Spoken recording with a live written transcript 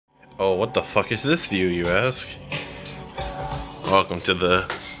Oh, what the fuck is this view, you ask? Welcome to the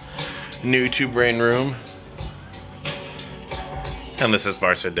new two-brain room. And this is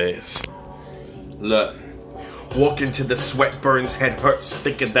Barca Days. Look, walking to the sweat burns, head hurts,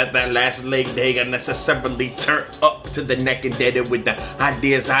 thinking that last leg day unnecessarily turned up to the neck, indebted with the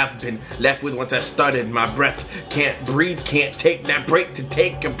ideas I've been left with once I started. My breath can't breathe, can't take that break to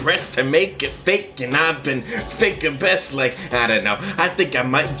take a breath to make it fake, and I've been thinking best like, I don't know, I think I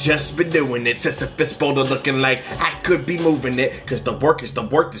might just be doing it. Sysiphus boulder looking like I could be moving it, cause the work is the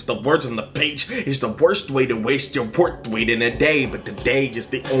work, it's the words on the page, is the worst way to waste your worth weight in a day, but today is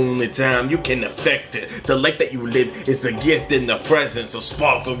the only time you can affect it. The life that you live is a gift in the present, so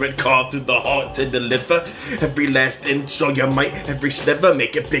spar for it, carve through the heart to deliver every last inch, show your might, every sliver,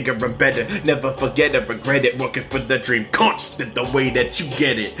 make it bigger and better, never forget or regret it, working for the dream, constant the way that you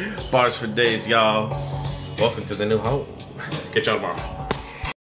get it. Bars for days, y'all. Welcome to the new home. Catch y'all tomorrow.